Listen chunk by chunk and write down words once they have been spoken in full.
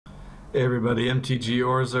Hey everybody, MTG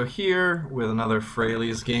Orzo here with another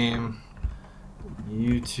Fraley's game.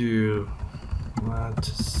 YouTube, glad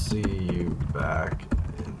to see you back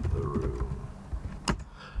in the room.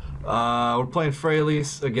 We're playing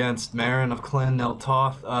Fraley's against Marin of Clan Nel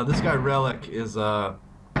Toth. This guy Relik is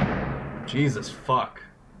Jesus fuck.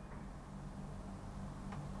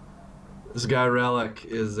 This guy Relik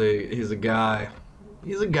is he's a guy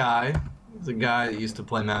that used to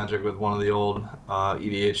play Magic with one of the old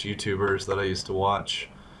EDH YouTubers that I used to watch,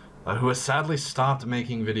 who has sadly stopped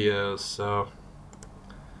making videos, so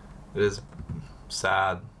it is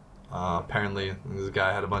sad. Apparently this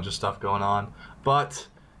guy had a bunch of stuff going on, but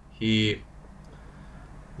he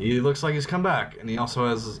looks like he's come back, and he also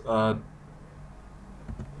has a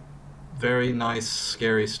very nice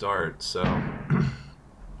scary start, so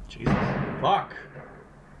Jesus fuck.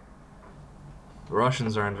 The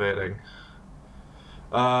Russians are invading.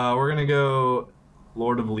 We're gonna go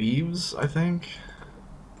Lord of Leaves, I think.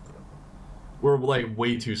 We're like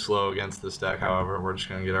way too slow against this deck, however. We're just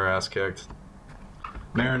gonna get our ass kicked.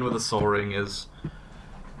 Marin with a Soul Ring is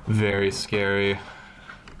very scary.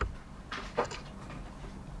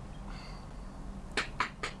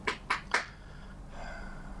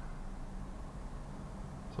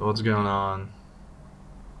 So what's going on?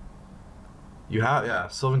 You have, yeah,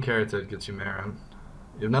 Sylvan Caryatid gets you Marin.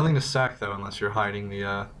 You have nothing to sack though, unless you're hiding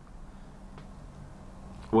the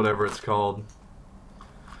whatever it's called.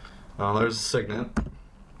 There's a Signet.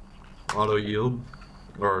 Auto yield,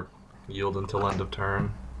 or yield until end of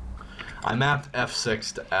turn. I mapped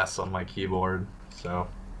F6 to S on my keyboard, so.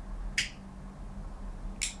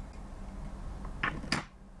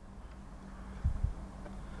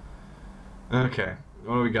 Okay,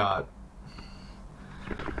 what do we got?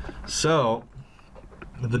 So,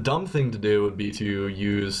 the dumb thing to do would be to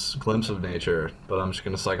use Glimpse of Nature, but I'm just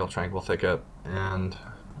going to cycle Tranquil Thicket and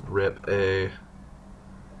rip a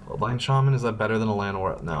Bloodline Shaman. Is that better than a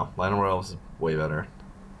Llanowar? No, Llanowar Elves is way better.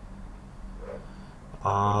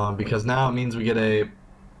 Because now it means we get a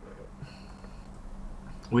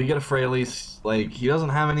Fraley's. Like, he doesn't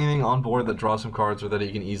have anything on board that draws some cards or that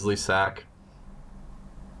he can easily sack.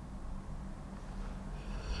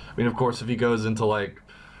 I mean, of course, if he goes into like,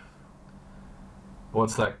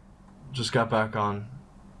 what's that? Just got back on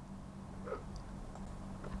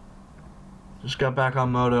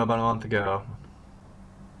Moto about a month ago.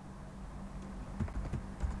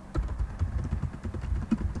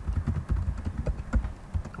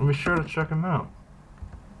 I'll be sure to check him out.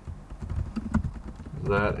 Is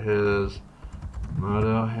that his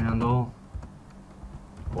Moto handle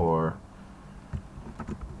or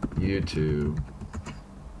YouTube?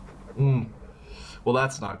 Well,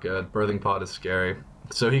 that's not good. Birthing Pod is scary.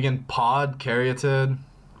 So he can pod Caryatid.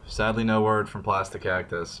 Sadly, no word from Plastic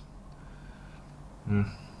Cactus.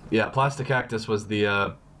 Yeah, Plastic Cactus was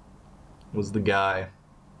the guy.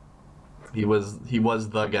 He was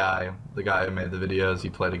the guy who made the videos. He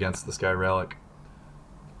played against this guy Relik.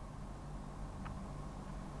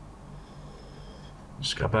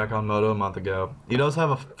 Just got back on Moto a month ago. He does have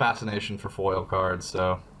a fascination for foil cards,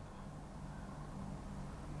 so.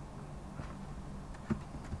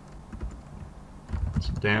 It's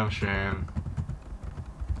a damn shame.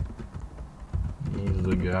 He's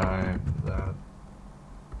the guy that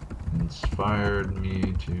inspired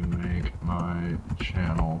me to make my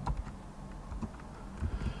channel.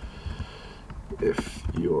 If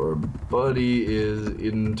your buddy is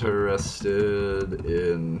interested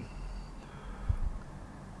in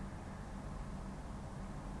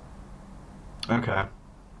okay.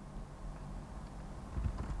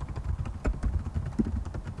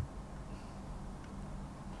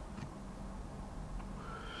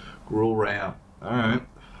 Gruel ramp. Alright.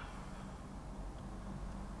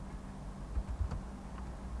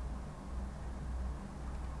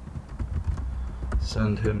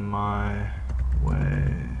 Send him my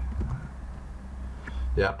way.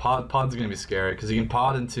 Yeah, pod's gonna be scary because he can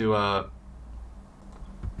pod into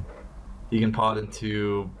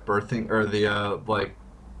birthing, or the like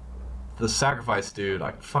the sacrifice dude.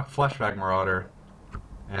 I fuck Fleshbag Marauder,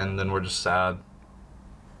 and then we're just sad.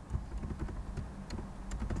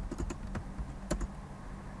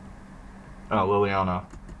 Oh, Liliana.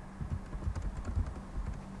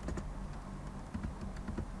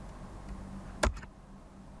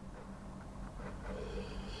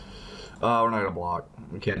 We're not gonna block.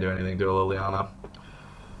 We can't do anything to a Liliana.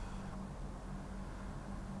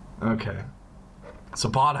 Okay. So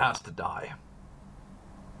Pod has to die.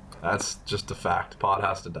 That's just a fact. Pod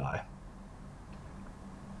has to die.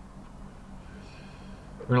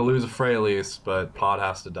 We're gonna lose a Fraley's, but Pod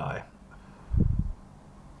has to die.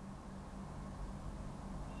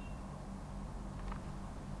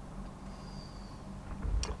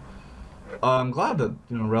 I'm glad that,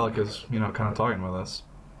 you know, Relik is, you know, kind of talking with us.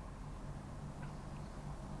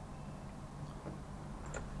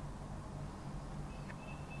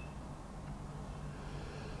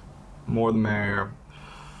 More the merrier.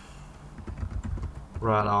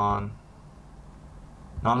 Right on.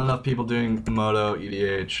 Not enough people doing Moto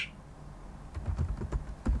EDH.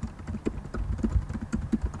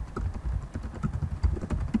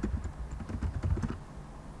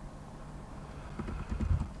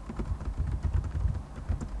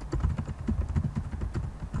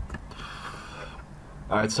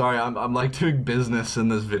 Alright, sorry, I'm like doing business in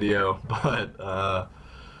this video, but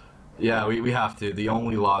yeah, we have to. The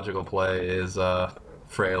only logical play is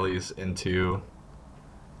Fraley's into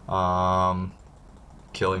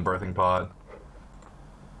killing Birthing Pod.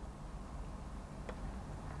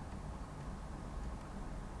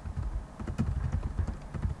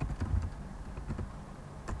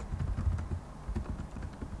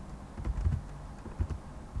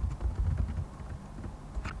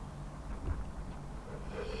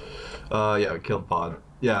 Yeah, killed Pod.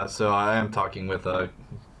 Yeah, so I am talking with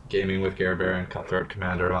Gaming with Gare Bear and Cutthroat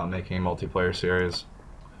Commander about making a multiplayer series.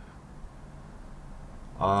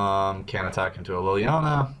 Can't attack into a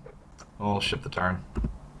Liliana. We'll ship the turn.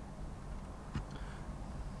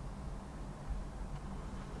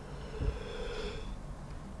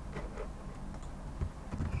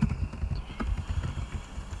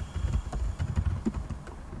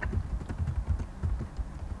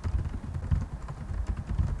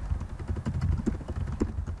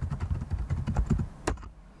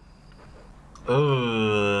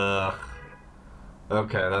 Ugh.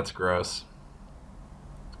 Okay, that's gross.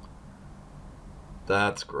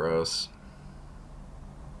 That's gross.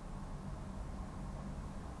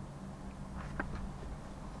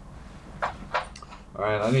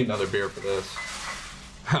 Alright, I need another beer for this.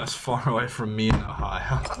 That's far away from me in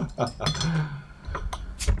Ohio.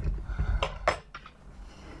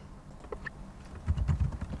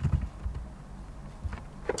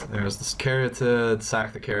 There's this Caryatid,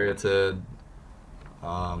 sack the Caryatid,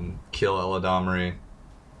 kill Eladamri,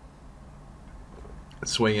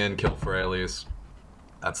 swing in, kill Fraley's.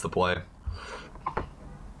 That's the play.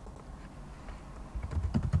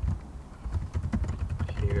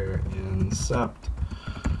 Here in Sept,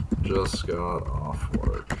 just got off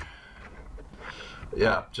work.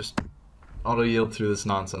 Yeah, just auto yield through this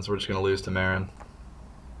nonsense. We're just gonna lose to Marin.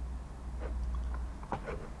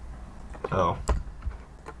 Oh.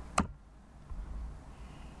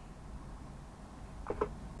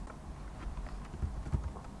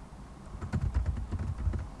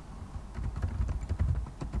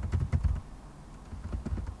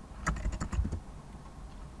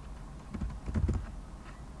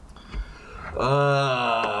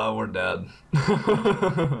 We're dead.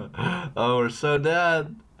 Oh, we're so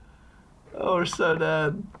dead. Oh, we're so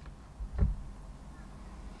dead.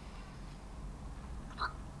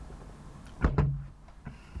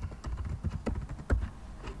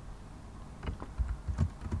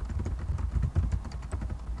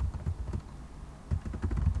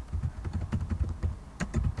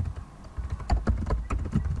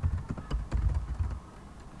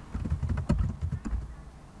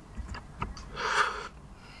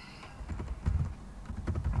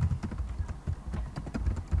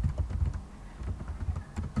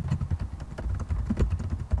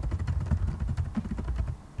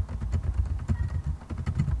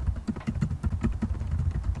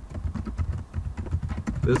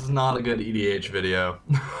 This is not a good EDH video.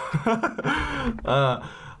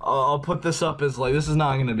 I'll put this up as like, this is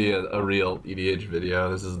not going to be a real EDH video.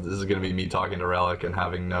 This is going to be me talking to Relik and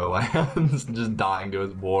having no lands, just dying to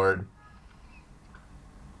his board.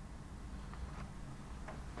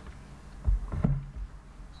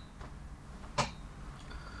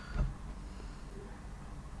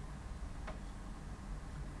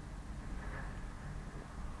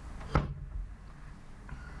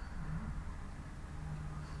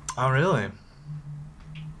 Oh, really?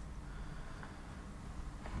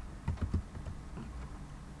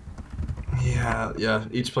 Yeah,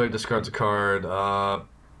 each player discards a card.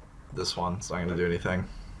 This one's not going to do anything.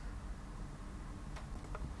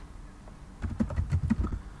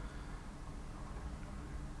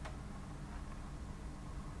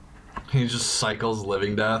 He just cycles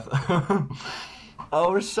Living Death.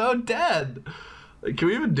 Oh, we're so dead! Like, can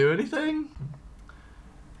we even do anything?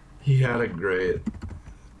 He had a great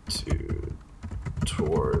attitude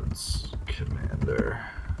towards Commander.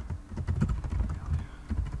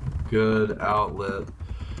 Good outlet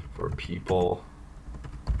for people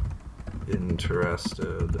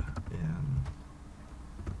interested in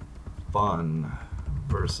fun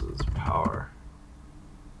versus power.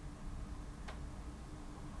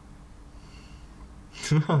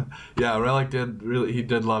 Yeah, Relik he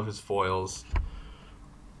did love his foils.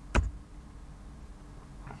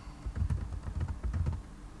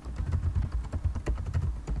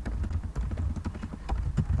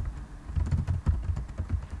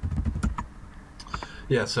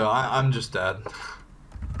 Yeah, so I'm just dead.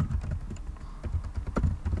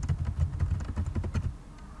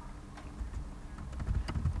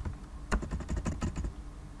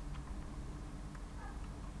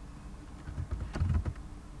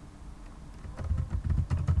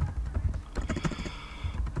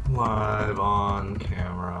 Live on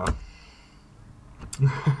camera.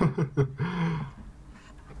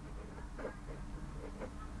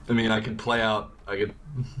 I mean, I could play out. I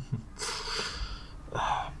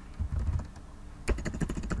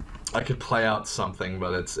could play out something,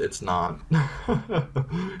 but it's not.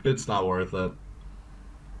 It's not worth it.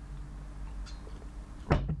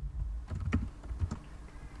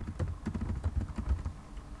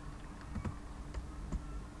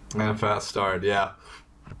 And a fast start, yeah.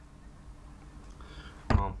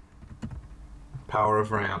 Power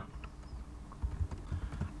of ramp.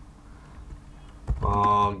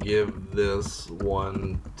 I'll give this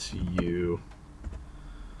one to you.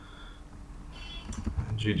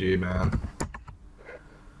 GG, man.